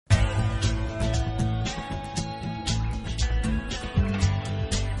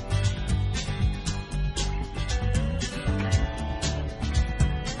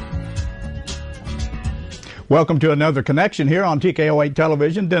Welcome to another connection here on TKO8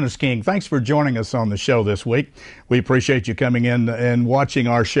 Television. Dennis King, thanks for joining us on the show this week. We appreciate you coming in and watching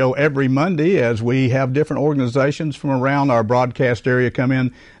our show every Monday as we have different organizations from around our broadcast area come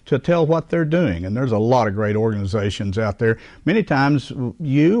in to tell what they're doing. And there's a lot of great organizations out there. Many times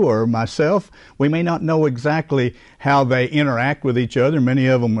you or myself, we may not know exactly how they interact with each other. Many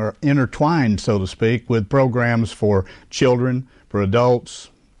of them are intertwined, so to speak, with programs for children, for adults,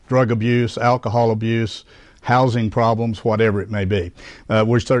 drug abuse, alcohol abuse, housing problems, whatever it may be.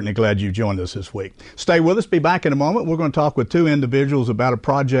 We're certainly glad you joined us this week. Stay with us. Be back in a moment. We're going to talk with two individuals about a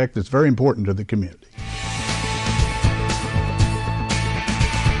project that's very important to the community.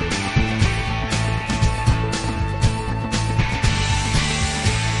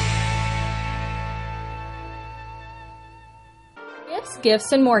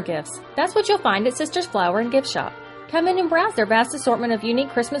 Gifts, and more gifts. That's what you'll find at Sisters Flower and Gift Shop. Come in and browse their vast assortment of unique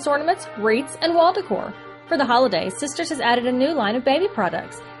Christmas ornaments, wreaths, and wall decor. For the holidays, Sisters has added a new line of baby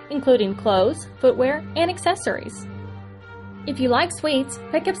products, including clothes, footwear, and accessories. If you like sweets,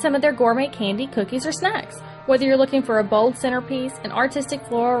 pick up some of their gourmet candy, cookies, or snacks. Whether you're looking for a bold centerpiece, an artistic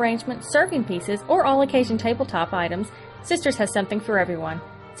floral arrangement, serving pieces, or all-occasion tabletop items, Sisters has something for everyone.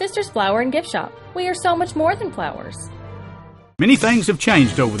 Sisters Flower and Gift Shop. We are so much more than flowers. Many things have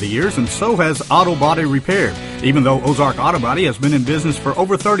changed over the years, and so has Auto Body Repair. Even though Ozark Auto Body has been in business for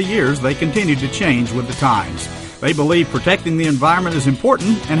over 30 years, they continue to change with the times. They believe protecting the environment is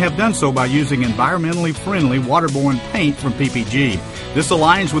important and have done so by using environmentally friendly waterborne paint from PPG. This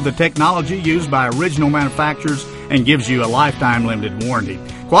aligns with the technology used by original manufacturers and gives you a lifetime limited warranty.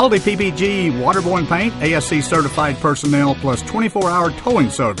 Quality PPG waterborne paint, ASC certified personnel, plus 24-hour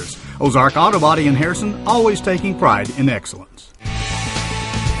towing service. Ozark Auto Body in Harrison, always taking pride in excellence.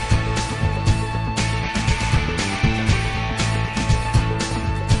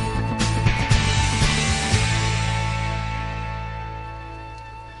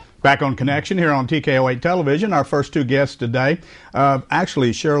 Back on Connection here on TKO8 Television. Our first two guests today,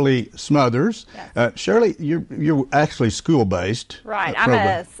 actually Shirley Smothers. Yes. Shirley, you're actually school-based. Right.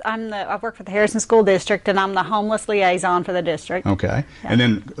 I work for the Harrison School District, and I'm the homeless liaison for the district. Okay. Yeah. And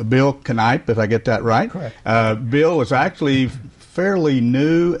then Bill Knipe, if I get that right. Correct. Bill is actually fairly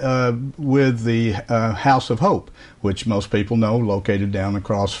new with the House of Hope, which most people know, located down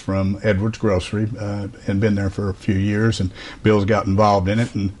across from Edwards Grocery, and been there for a few years, and Bill's got involved in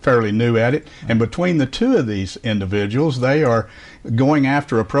it and fairly new at it. And between the two of these individuals, they are going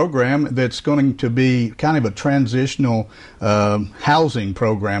after a program that's going to be kind of a transitional housing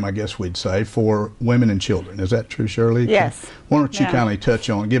program, I guess we'd say, for women and children. Is that true, Shirley? Yes. Why don't you Yeah. kind of touch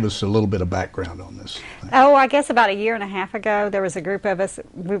on, give us a little bit of background on this? Oh, I guess about a year and a half ago, there was a group of us.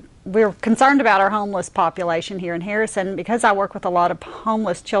 We were concerned about our homeless population here in Harrison because I work with a lot of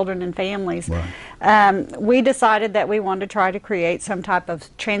homeless children and families. Right. We decided that we wanted to try to create some type of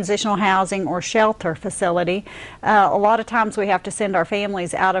transitional housing or shelter facility. A lot of times we have to send our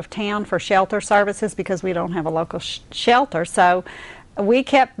families out of town for shelter services because we don't have a local shelter. So we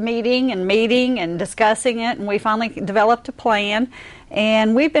kept meeting and discussing it, and we finally developed a plan.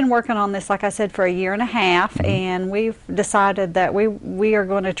 And we've been working on this, like I said, for a year and a half, and we've decided that we are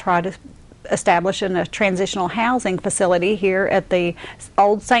going to try to establish a transitional housing facility here at the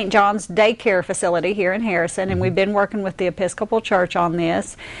old St. John's daycare facility here in Harrison, and we've been working with the Episcopal Church on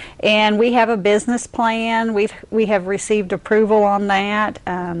this. And we have a business plan. We have received approval on that.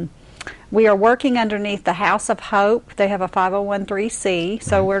 We are working underneath the House of Hope. They have a 501(c),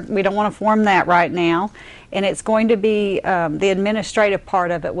 so we don't want to form that right now. And it's going to be, the administrative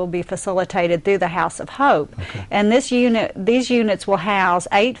part of it will be facilitated through the House of Hope. Okay. And these units will house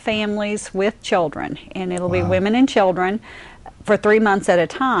 8 families with children, and it'll be women and children for 3 months at a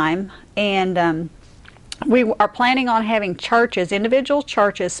time. And we are planning on having churches, individual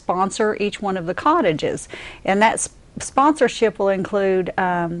churches, sponsor each one of the cottages. And that sponsorship will include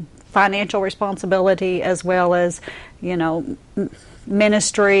financial responsibility as well as,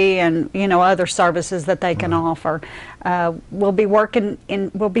 ministry and other services that they can offer. We'll be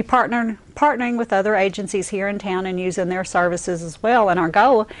partnering with other agencies here in town and using their services as well. And our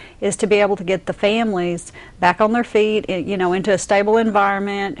goal is to be able to get the families back on their feet, into a stable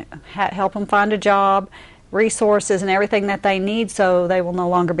environment, help them find a job, resources and everything that they need so they will no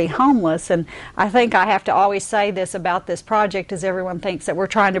longer be homeless. And I think I have to always say this about this project, is everyone thinks that we're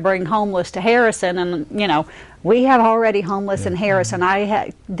trying to bring homeless to Harrison, and we have already homeless in Harrison.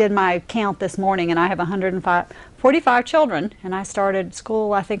 I did my count this morning, and I have 104 45 children, and I started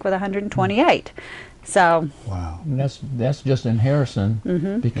school, I think, with 128. So Wow. And that's just in Harrison,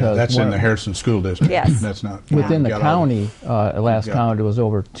 because That's in the Harrison School District. Yes. That's not within the got all county. Last got- count, it was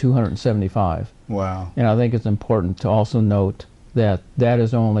over 275. Wow. And I think it's important to also note that that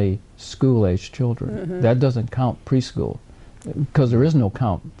is only school-age children. That doesn't count preschool, because there is no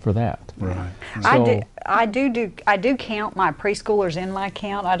count for that. Right. So- I do count my preschoolers in my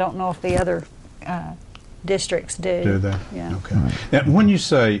count. I don't know if the other districts do. Do they? Yeah. Okay. Now, when you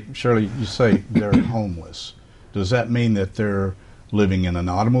say, Shirley, you say they're homeless, does that mean that they're living in an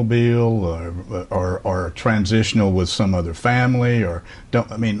automobile or transitional with some other family, or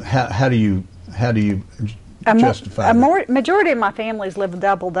how do you justify that? Majority of my families live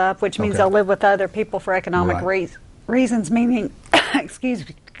doubled up, which means Okay. they'll live with other people for economic Right. reasons, meaning, excuse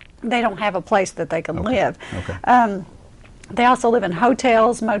me, they don't have a place that they can live. Okay. They also live in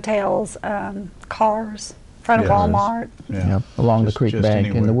hotels, motels, cars, in front of Yeah. Walmart. Yeah. Yep, along Just- the creek just bank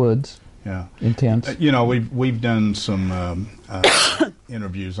in the anywhere. woods, Yeah. in tents. You know, we've done some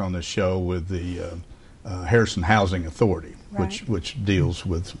interviews on this show with the Harrison Housing Authority, Right. which deals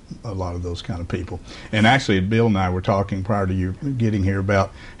with a lot of those kind of people. And actually, Bill and I were talking prior to you getting here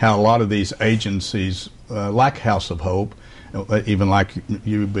about how a lot of these agencies, like House of Hope, even like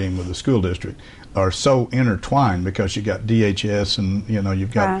you being with the school district, are so intertwined because you got DHS and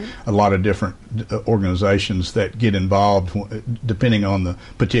you've got Right. a lot of different organizations that get involved depending on the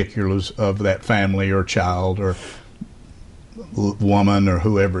particulars of that family or child or woman or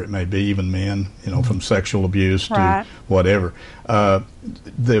whoever it may be, even men, from sexual abuse Right. to whatever.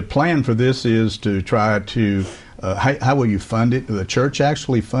 The plan for this is to try to how will you fund it? Will the church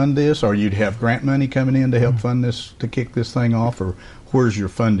actually fund this, or you'd have grant money coming in to help fund this, to kick this thing off, or where's your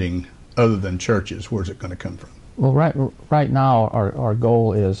funding other than churches? Where's it going to come from? Well, right now our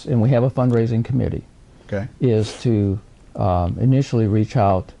goal is, and we have a fundraising committee, Okay. is to initially reach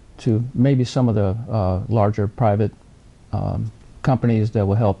out to maybe some of the larger private companies that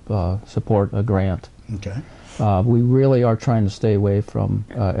will help support a grant. Okay. We really are trying to stay away from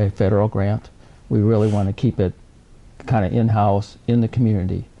a federal grant. We really want to keep it kind of in-house in the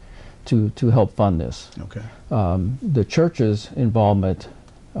community to help fund this. Okay. The church's involvement,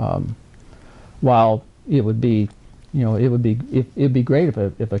 while it would be, it'd be great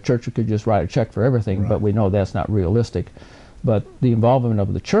if a church could just write a check for everything, Right. but we know that's not realistic. But the involvement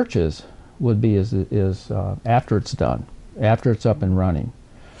of the churches would be is after it's done, after it's up and running,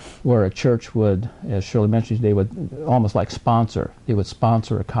 where a church would, as Shirley mentioned, they would almost like sponsor. They would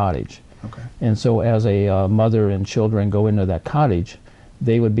sponsor a cottage. Okay. And so as a mother and children go into that cottage,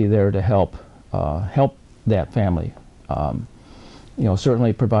 they would be there to help that family.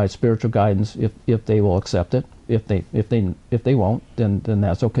 Certainly provide spiritual guidance if they will accept it. If they won't, then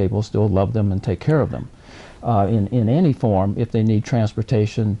that's okay. We'll still love them and take care of them. In any form, if they need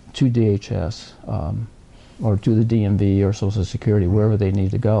transportation to DHS or to the DMV or Social Security, wherever they need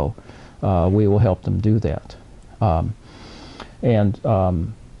to go, we will help them do that.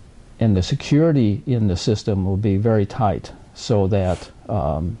 And the security in the system will be very tight, so that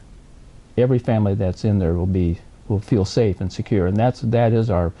every family that's in there will feel safe and secure. And that is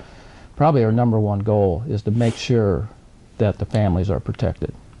probably our number one goal, is to make sure that the families are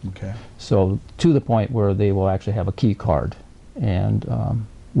protected. Okay. So to the point where they will actually have a key card, and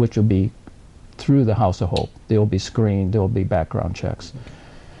which will be through the House of Hope. They will be screened. There will be background checks.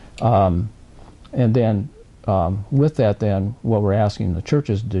 And then with that, then what we're asking the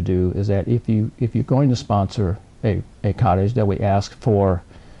churches to do is that if you're going to sponsor a cottage, that we ask for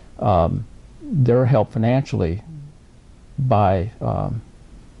their help financially by paying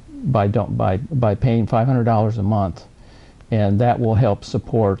 $500 a month, and that will help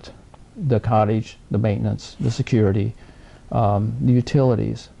support the cottage, the maintenance, the security, the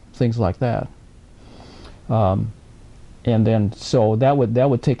utilities, things like that. And then so that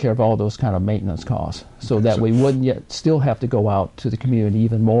would take care of all those kind of maintenance costs, so that we wouldn't yet still have to go out to the community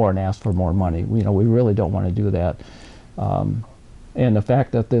even more and ask for more money. We really don't want to do that. And the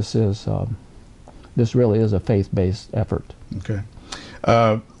fact that this really is a faith-based effort. Okay.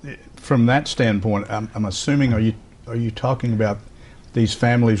 From that standpoint, I'm assuming, are you talking about these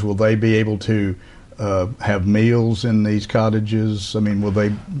families? Will they be able to have meals in these cottages? I mean, will they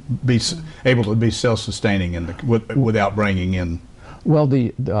be able to be self-sustaining without bringing in? Well,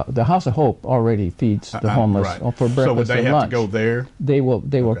 the House of Hope already feeds the homeless right. for breakfast So would they and have lunch. to go there? They will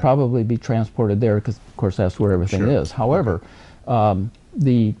Okay. probably be transported there, because of course that's where everything Sure. is. However,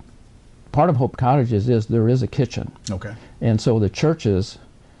 the part of Hope Cottages is there is a kitchen, Okay. and so the churches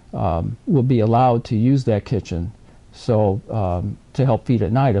will be allowed to use that kitchen, so to help feed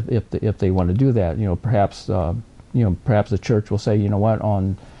at night if they want to do that. Perhaps perhaps the church will say, you know what,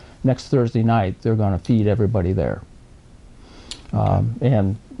 on next Thursday night they're going to feed everybody there.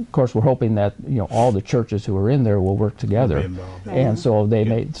 And of course, we're hoping that all the churches who are in there will work together, and so they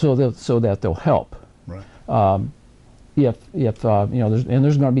may so that they'll help. Right. If there's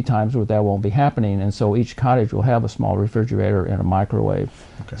going to be times where that won't be happening, and so each cottage will have a small refrigerator and a microwave,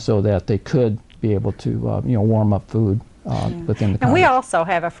 so that they could be able to warm up food within the cottage. And we also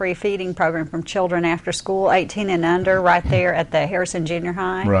have a free feeding program from children after school, 18 and under, right there at the Harrison Junior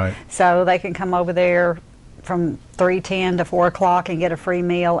High. Right. So they can come over there from 3:10 to 4 o'clock and get a free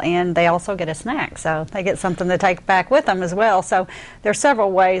meal, and they also get a snack, so they get something to take back with them as well. So there's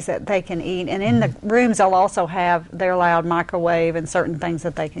several ways that they can eat, and in the rooms they'll also have their allowed microwave and certain things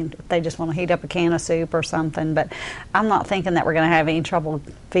that they can, if they just want to heat up a can of soup or something. But I'm not thinking that we're going to have any trouble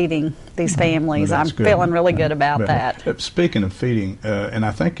feeding these families. Well, I'm good. feeling really good about that. Speaking of feeding, and I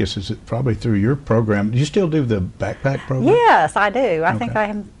think this is probably through your program, do you still do the backpack program? Yes, I do. I think I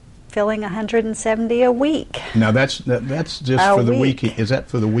am filling 170 a week. Now that's just for the weekend. Is that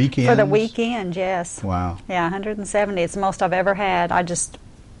for the weekend? For the weekend, yes. Wow. Yeah, 170. It's the most I've ever had.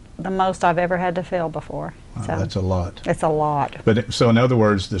 The most I've ever had to fill before. Wow, So that's a lot. it's a lot. But so in other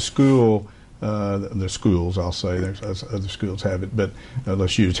words, the school, the schools, I'll say, there's other schools have it, but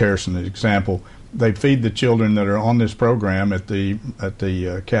let's use Harrison as an example. They feed the children that are on this program at the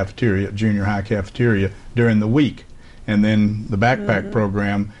cafeteria, junior high cafeteria, during the week. And then the backpack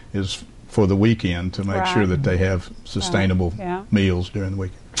program is for the weekend to make sure that they have sustainable meals during the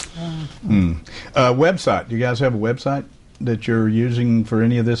weekend. Website. Do you guys have a website that you're using for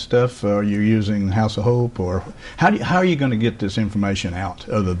any of this stuff? Are you using House of Hope, or how are you going to get this information out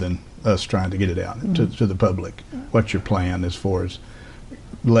other than us trying to get it out to the public? What's your plan as far as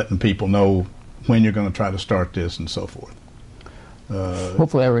letting people know when you're going to try to start this and so forth?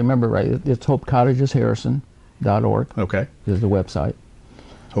 Hopefully I remember right. It's HopeCottagesHarrison.org. Okay. Is the website.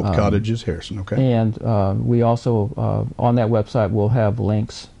 Hope Cottages Harrison. Okay. And we also on that website will have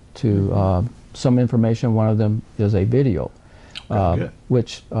links to some information. One of them is a video,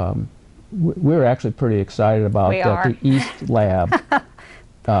 which we're actually pretty excited about. The East Lab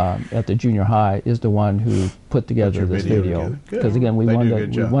at the junior high is the one who put together this video, because again we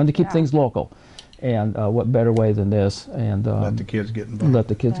wanted to keep things local. And what better way than this? And let the kids get involved. Let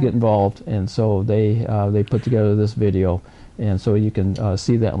the kids get involved, and so they put together this video, and so you can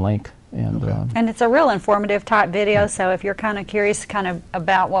see that link. And it's a real informative type video. So if you're kind of curious,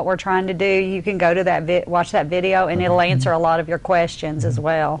 about what we're trying to do, you can go to that watch that video, and it'll answer a lot of your questions as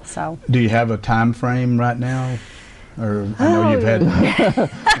well. So. Do you have a time frame right now? Or I know you've had.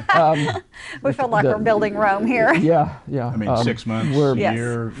 We feel like we're building Rome here. Yeah. I mean, 6 months, a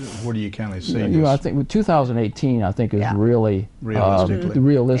year. What do you kind of see? I think 2018. I think is really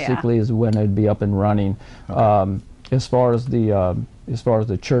realistically is when it'd be up and running. Okay. As far as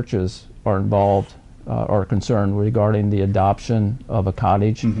the churches are involved, are concerned regarding the adoption of a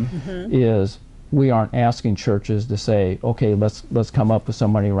cottage, is we aren't asking churches to say, okay, let's come up with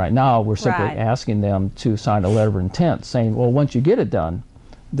some money right now. We're simply asking them to sign a letter of intent saying, well, once you get it done,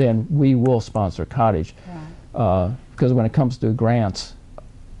 then we will sponsor a cottage. Because when it comes to grants,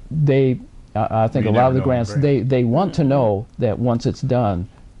 I think a lot of the grants, they want to know that once it's done,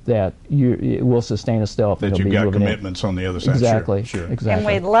 that it will sustain itself. That you've got commitments on the other side. Exactly. Sure. Exactly. And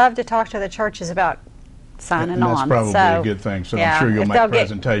we'd love to talk to the churches about signing on. That's probably a good thing. So I'm sure you'll make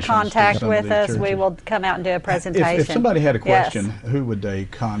presentations. If they'll get contact to with us, churches. we will come out and do a presentation. If somebody had a question, who would they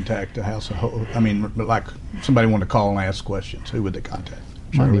contact? The House of Hope? I mean, like somebody wanted to call and ask questions, who would they contact?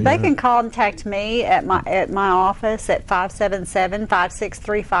 Shirley, they can contact me at my office at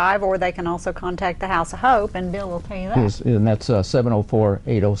 577-5635, or they can also contact the House of Hope, and Bill will tell you that. And that's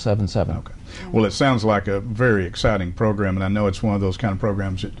 704-8077. Okay. Well, it sounds like a very exciting program, and I know it's one of those kind of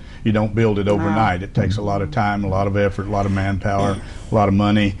programs that you don't build it overnight. It takes a lot of time, a lot of effort, a lot of manpower, a lot of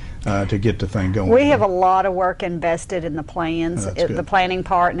money to get the thing going. We have a lot of work invested in the plans, the planning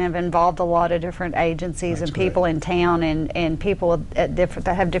part, and have involved a lot of different agencies and people in town, and people that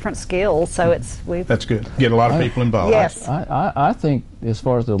have different skills. So that's good. Get a lot of people involved. Yes. I think as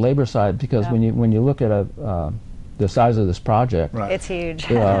far as the labor side, because when you look at the size of this project, it's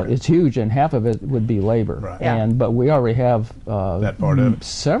huge. It's huge, and half of it would be labor. Right. But we already have that part of it.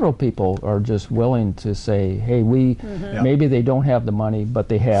 Several people are just willing to say, hey, maybe they don't have the money, but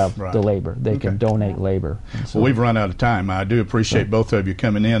they have the labor. They can donate labor. So, well, we've run out of time. I do appreciate both of you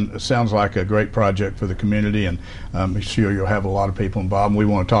coming in. It sounds like a great project for the community, and I'm sure you'll have a lot of people involved. And we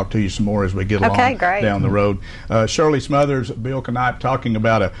want to talk to you some more as we get along down the road. Shirley Smothers, Bill Knipe, talking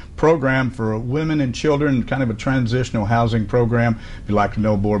about a program for women and children, kind of a transition transitional housing program. If you'd like to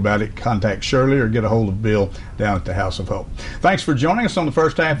know more about it, contact Shirley or get a hold of Bill down at the House of Hope. Thanks for joining us on the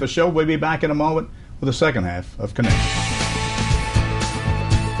first half of the show. We'll be back in a moment with the second half of Connection.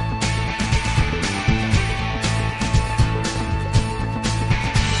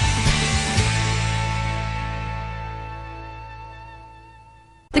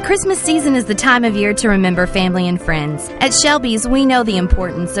 The Christmas season is the time of year to remember family and friends. At Shelby's, we know the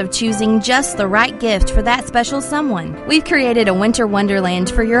importance of choosing just the right gift for that special someone. We've created a winter wonderland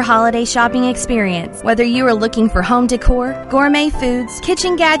for your holiday shopping experience. Whether you are looking for home decor, gourmet foods,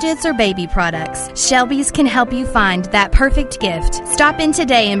 kitchen gadgets, or baby products, Shelby's can help you find that perfect gift. Stop in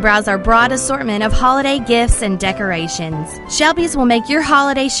today and browse our broad assortment of holiday gifts and decorations. Shelby's will make your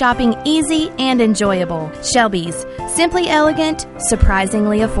holiday shopping easy and enjoyable. Shelby's, simply elegant,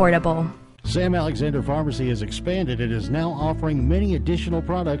 surprisingly affordable. Sam Alexander Pharmacy has expanded and is now offering many additional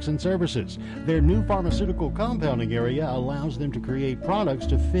products and services. Their new pharmaceutical compounding area allows them to create products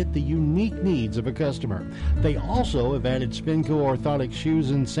to fit the unique needs of a customer. They also have added Spinco orthotic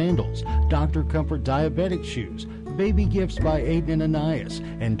shoes and sandals, Dr. Comfort diabetic shoes, baby gifts by Aiden and Ananias,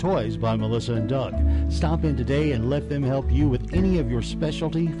 and toys by Melissa and Doug. Stop in today and let them help you with any of your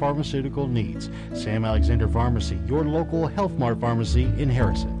specialty pharmaceutical needs. Sam Alexander Pharmacy, your local Health Mart pharmacy in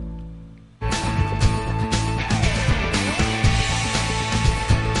Harrison.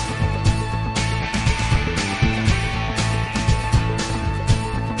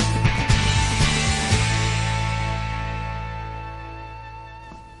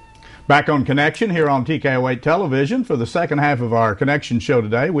 Back on Connection here on TKO8 Television for the second half of our Connection show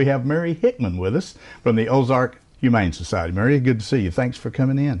today. We have Mary Hickman with us from the Ozark Humane Society. Mary, good to see you. Thanks for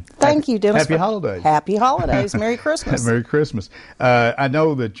coming in. Thank you, Dennis. Happy holidays. Happy holidays. Merry Christmas. Merry Christmas. I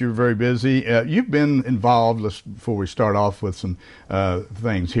know that you're very busy. You've been involved, before we start off with some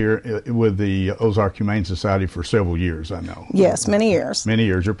things here, with the Ozark Humane Society for several years, I know. Yes, many years. Many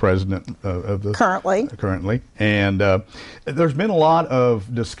years. You're president of the... Currently. And there's been a lot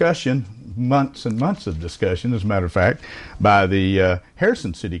of discussion, months and months of discussion, as a matter of fact, by the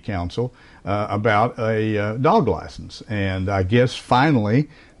Harrison City Council about a dog license. And I guess finally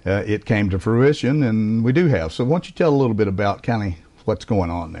it came to fruition, and we do have. So why don't you tell a little bit about kind of what's going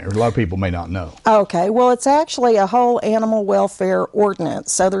on there? A lot of people may not know. Okay, well, it's actually a whole animal welfare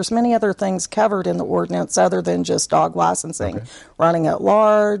ordinance. So there's many other things covered in the ordinance other than just dog licensing. Okay. Running at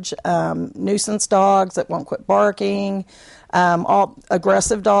large, nuisance dogs that won't quit barking, all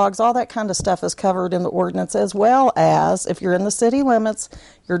aggressive dogs, all that kind of stuff is covered in the ordinance, as well as if you're in the city limits,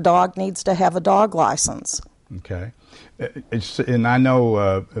 your dog needs to have a dog license. Okay. And I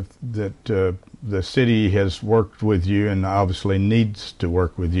know that the city has worked with you and obviously needs to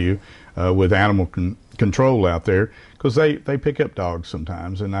work with you with animal control out there, because they pick up dogs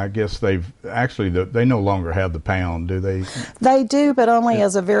sometimes, and I guess they no longer have the pound, do they? They do, but only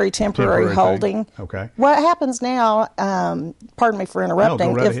as a very temporary holding. Thing. Okay. What happens now, pardon me for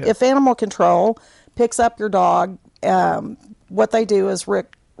interrupting, no, if animal control picks up your dog, what they do is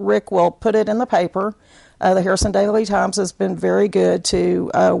Rick will put it in the paper. The Harrison Daily Times has been very good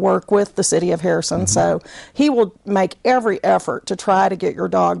to work with the city of Harrison, so he will make every effort to try to get your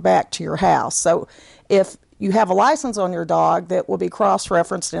dog back to your house. So if you have a license on your dog that will be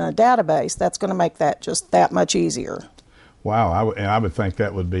cross-referenced in a database, that's going to make that just that much easier. Wow, I would think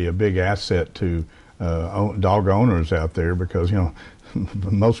that would be a big asset to dog owners out there, because,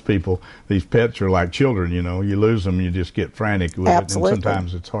 most people, these pets are like children, you lose them, you just get frantic with Absolutely. it, and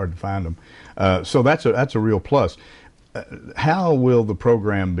sometimes it's hard to find them. So that's a real plus. How will the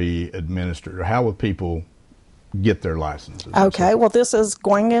program be administered, or how will people get their licenses? Okay, well, this is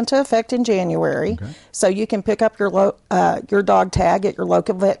going into effect in January, so you can pick up your dog tag at your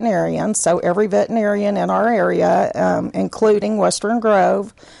local veterinarian. So every veterinarian in our area, including Western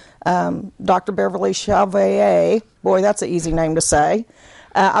Grove, Dr. Beverly Chevalier, boy, that's an easy name to say.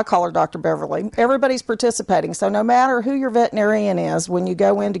 I call her Dr. Beverly. Everybody's participating, so no matter who your veterinarian is, when you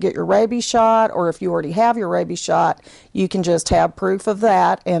go in to get your rabies shot, or if you already have your rabies shot, you can just have proof of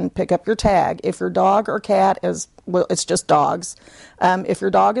that and pick up your tag. If your dog or cat is, well, it's just dogs. If your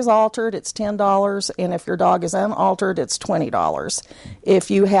dog is altered, it's $10, and if your dog is unaltered, it's $20.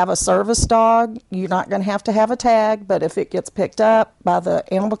 If you have a service dog, you're not going to have a tag, but if it gets picked up by the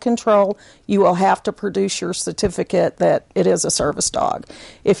animal control, you will have to produce your certificate that it is a service dog.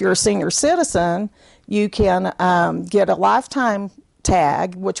 If you're a senior citizen, you can get a lifetime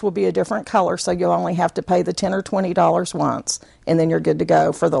tag, which will be a different color, so you'll only have to pay the $10 or $20 once, and then you're good to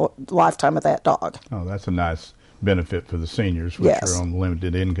go for the lifetime of that dog. Oh, that's a nice benefit for the seniors, which are on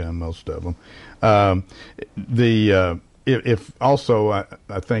limited income, most of them. If also,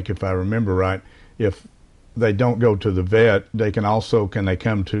 I think if I remember right, if they don't go to the vet, can they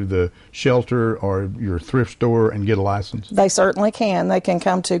come to the shelter or your thrift store and get a license? They certainly can. They can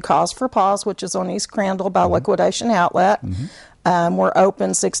come to Cause for Paws, which is on East Crandall by Liquidation Outlet. We're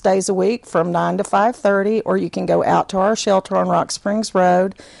open 6 days a week from 9 to 5:30, or you can go out to our shelter on Rock Springs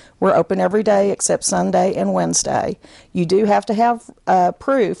Road. We're open every day except Sunday and Wednesday. You do have to have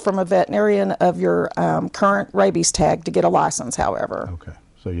proof from a veterinarian of your current rabies tag to get a license, however. Okay.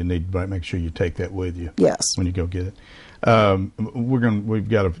 So you need to make sure you take that with you. Yes. When you go get it. We've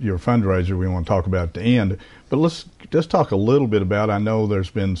got your fundraiser we want to talk about at the end, but let's just talk a little bit about. I know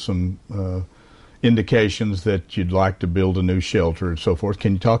there's been some indications that you'd like to build a new shelter and so forth.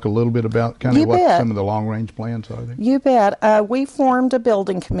 Can you talk a little bit about kind of what some of the long range plans are there? You bet. We formed a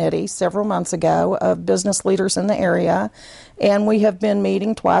building committee several months ago of business leaders in the area, and we have been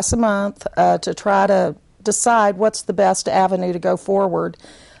meeting twice a month to try to decide what's the best avenue to go forward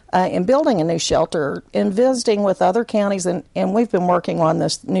in building a new shelter and visiting with other counties. And we've been working on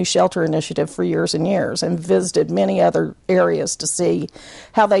this new shelter initiative for years and years and visited many other areas to see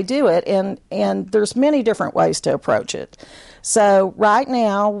how they do it. And there's many different ways to approach it. So right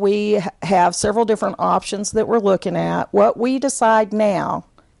now we have several different options that we're looking at. What we decide now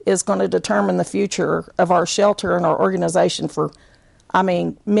is going to determine the future of our shelter and our organization for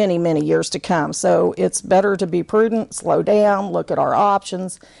many, many years to come. So it's better to be prudent, slow down, look at our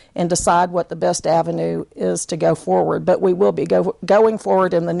options, and decide what the best avenue is to go forward. But we will be going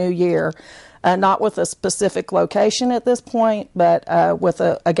forward in the new year, not with a specific location at this point, but with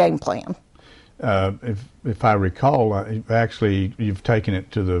a game plan. If I recall, you've taken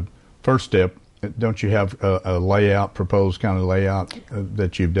it to the first step. Don't you have a proposed kind of layout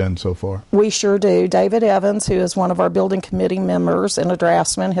that you've done so far? We sure do. David Evans, who is one of our building committee members and a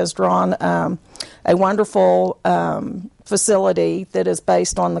draftsman, has drawn a wonderful facility that is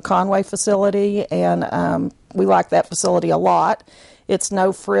based on the Conway facility, and we like that facility a lot. It's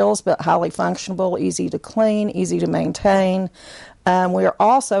no frills, but highly functional, easy to clean, easy to maintain. We are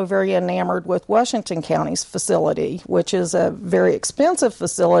also very enamored with Washington County's facility, which is a very expensive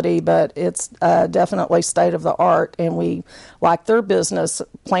facility, but it's definitely state of the art, and we like their business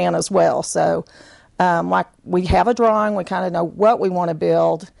plan as well. So, we have a drawing, we kind of know what we want to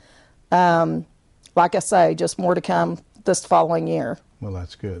build. Like I say, just more to come this following year. Well,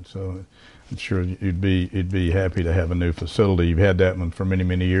 that's good. So, I'm sure you'd be happy to have a new facility. You've had that one for many,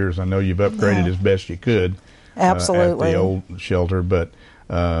 many years. I know you've upgraded as best you could. Absolutely. At the old shelter, but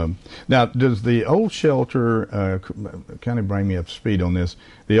now does the old shelter kind of bring me up to speed on this?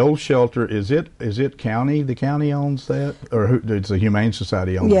 The old shelter, is it county? The county owns that, or it's the Humane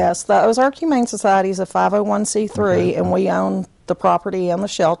Society own it? Yes, the Ozark Humane Society is a 501c3, and we own the property and the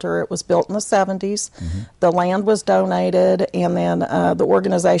shelter. It was built in the 70s. The land was donated, and then the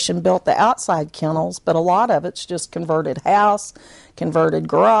organization built the outside kennels, but a lot of it's just converted house, converted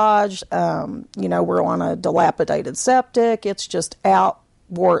garage. We're on a dilapidated septic. It's just out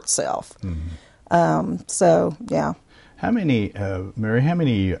for itself. So, yeah. How many, Mary, how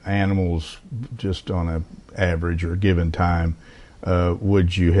many animals, just on an average or given time,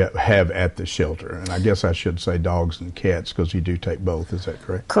 would you have at the shelter? And I guess I should say dogs and cats, because you do take both. Is that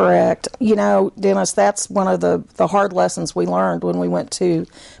correct? Correct. Dennis, that's one of the hard lessons we learned when we went to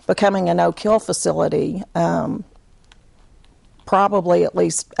becoming a no-kill facility, probably at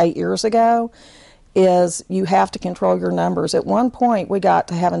least 8 years ago, is you have to control your numbers. At one point, we got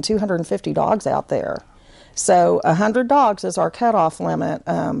to having 250 dogs out there. So 100 dogs is our cutoff limit.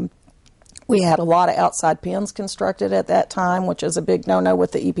 We had a lot of outside pens constructed at that time, which is a big no-no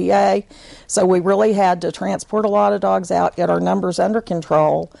with the EPA. So we really had to transport a lot of dogs out, get our numbers under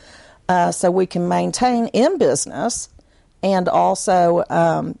control, so we can maintain in business and also,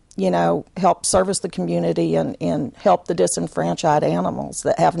 help service the community and help the disenfranchised animals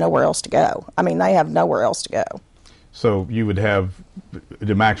that have nowhere else to go. They have nowhere else to go. So you would have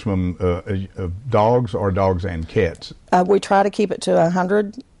the maximum of dogs or dogs and cats? We try to keep it to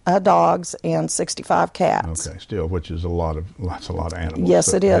 100 dogs and 65 cats. Okay, still, which is a lot of animals.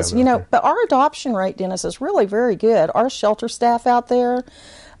 Yes, it is. But our adoption rate, Dennis, is really very good. Our shelter staff out there,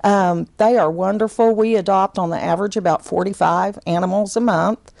 they are wonderful. We adopt on the average about 45 animals a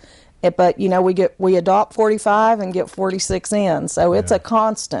month. But we adopt 45 and get 46 in, so it's a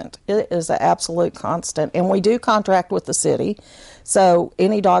constant. It is an absolute constant, and we do contract with the city. So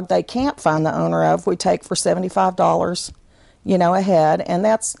any dog they can't find the owner of, we take for $75, a head, and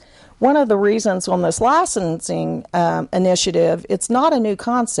that's one of the reasons on this licensing initiative. It's not a new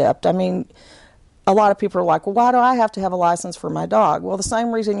concept. a lot of people are like, well, why do I have to have a license for my dog? Well, the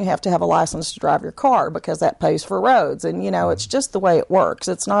same reason you have to have a license to drive your car, because that pays for roads. And, it's just the way it works.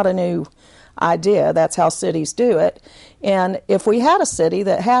 It's not a new idea. That's how cities do it. And if we had a city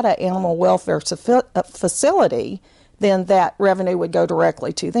that had an animal welfare facility, then that revenue would go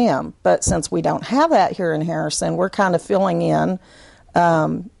directly to them. But since we don't have that here in Harrison, we're kind of filling in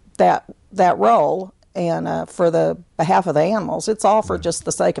that role. And for the behalf of the animals, it's all for just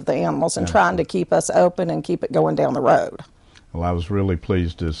the sake of the animals and trying to keep us open and keep it going down the road. Well, I was really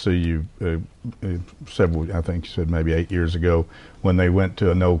pleased to see you several, I think you said maybe 8 years ago, when they went to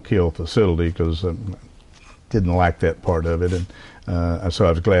a no-kill facility, because didn't like that part of it. And so I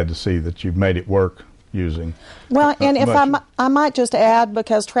was glad to see that you've made it work using. Well, and if I might just add,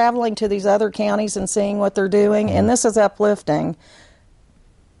 because traveling to these other counties and seeing what they're doing, and this is uplifting,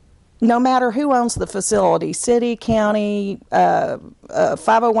 no matter who owns the facility, city, county,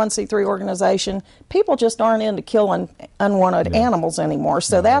 501c3 organization, people just aren't into killing unwanted animals anymore.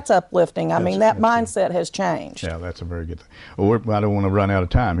 So that's uplifting. I mean, that mindset has changed. Yeah, that's a very good thing. Well, I don't want to run out of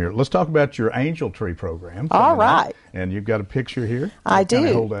time here. Let's talk about your Angel Tree program. All right. And you've got a picture here. I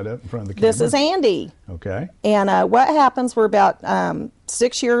do. Hold that up in front of the camera. This is Andy. Okay. And what happens, we're about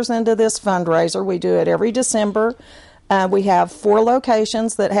 6 years into this fundraiser. We do it every December. We have 4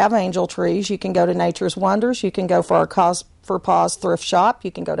 locations that have angel trees. You can go to Nature's Wonders. You can go for our Cause for Paws thrift shop.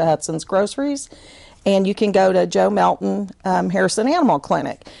 You can go to Hudson's Groceries. And you can go to Joe Melton Harrison Animal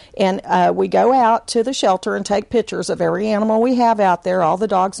Clinic. And we go out to the shelter and take pictures of every animal we have out there, all the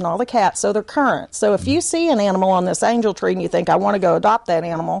dogs and all the cats, so they're current. So if you see an animal on this angel tree and you think, I want to go adopt that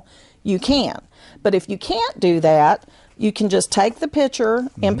animal, you can. But if you can't do that, you can just take the picture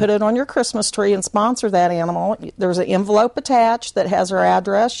and put it on your Christmas tree and sponsor that animal. There's an envelope attached that has our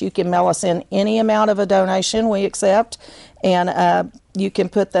address. You can mail us in any amount of a donation we accept, and you can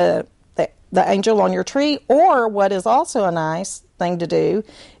put the angel on your tree. Or what is also a nice thing to do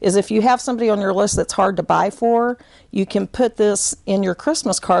is, if you have somebody on your list that's hard to buy for, you can put this in your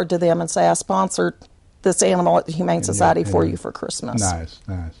Christmas card to them and say, I sponsored this animal at the Humane Society for you for Christmas. Nice.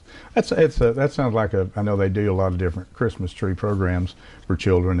 That sounds like I know they do a lot of different Christmas tree programs for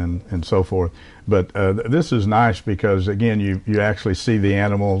children and so forth. But this is nice because, again, you actually see the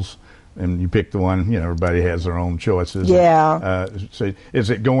animals and you pick the one. Everybody has their own choices. Yeah. So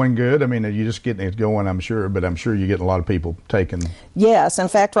is it going good? I mean, are you just getting it going, I'm sure, but I'm sure you get a lot of people taking. Yes. In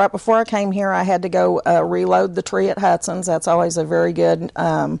fact, right before I came here, I had to go reload the tree at Hudson's. That's always a very good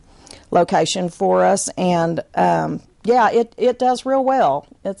location for us, and it does real well.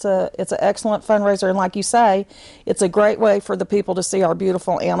 It's an excellent fundraiser, and like you say, it's a great way for the people to see our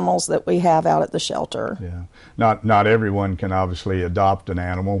beautiful animals that we have out at the shelter. Yeah, not everyone can obviously adopt an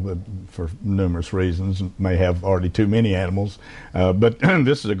animal, but for numerous reasons, may have already too many animals. But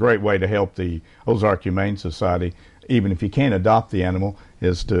this is a great way to help the Ozark Humane Society. Even if you can't adopt the animal,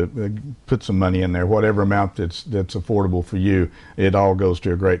 is to put some money in there, whatever amount that's affordable for you. It all goes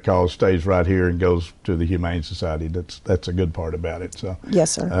to a great cause, stays right here, and goes to the Humane Society. That's a good part about it. So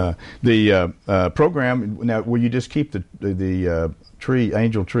yes, sir. The program now, will you just keep the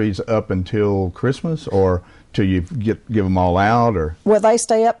angel trees up until Christmas, or till you give them all out, or? Well, they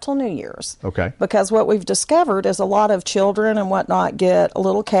stay up till New Year's. Okay. Because what we've discovered is a lot of children and whatnot get a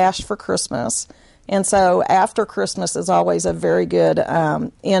little cash for Christmas. And so after Christmas is always a very good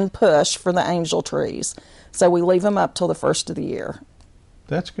end push for the angel trees. So we leave them up till the first of the year.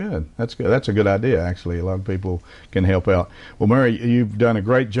 That's good. That's a good idea, actually. A lot of people can help out. Well, Mary, you've done a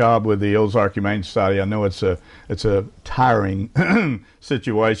great job with the Ozark Humane Society. I know it's a tiring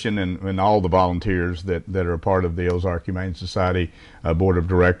situation, and all the volunteers that are a part of the Ozark Humane Society Board of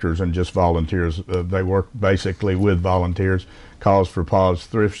Directors and just volunteers. They work basically with volunteers. Cause for Paws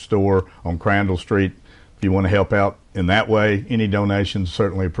thrift store on Crandall Street. If you want to help out in that way, any donations,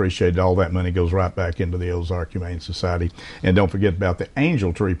 certainly appreciated. All that money goes right back into the Ozark Humane Society. And don't forget about the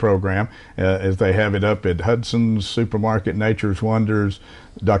Angel Tree program, as they have it up at Hudson's Supermarket, Nature's Wonders,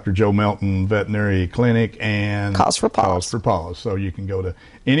 Dr. Joe Melton Veterinary Clinic, and Cause for Paws. Cause for Paws. So you can go to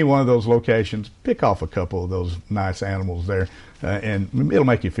any one of those locations, pick off a couple of those nice animals there, and it'll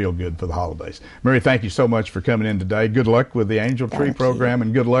make you feel good for the holidays. Mary, thank you so much for coming in today. Good luck with the Angel Tree program,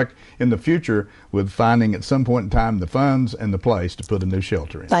 and good luck in the future with finding at some point in time the funds and the place to put a new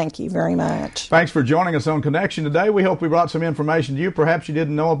shelter in. Thank you very much. Thanks for joining us on Connection today. We hope we brought some information to you perhaps you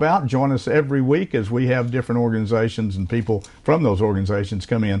didn't know about. Join us every week as we have different organizations and people from those organizations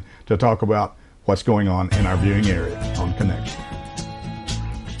come in to talk about what's going on in our viewing area on Connection.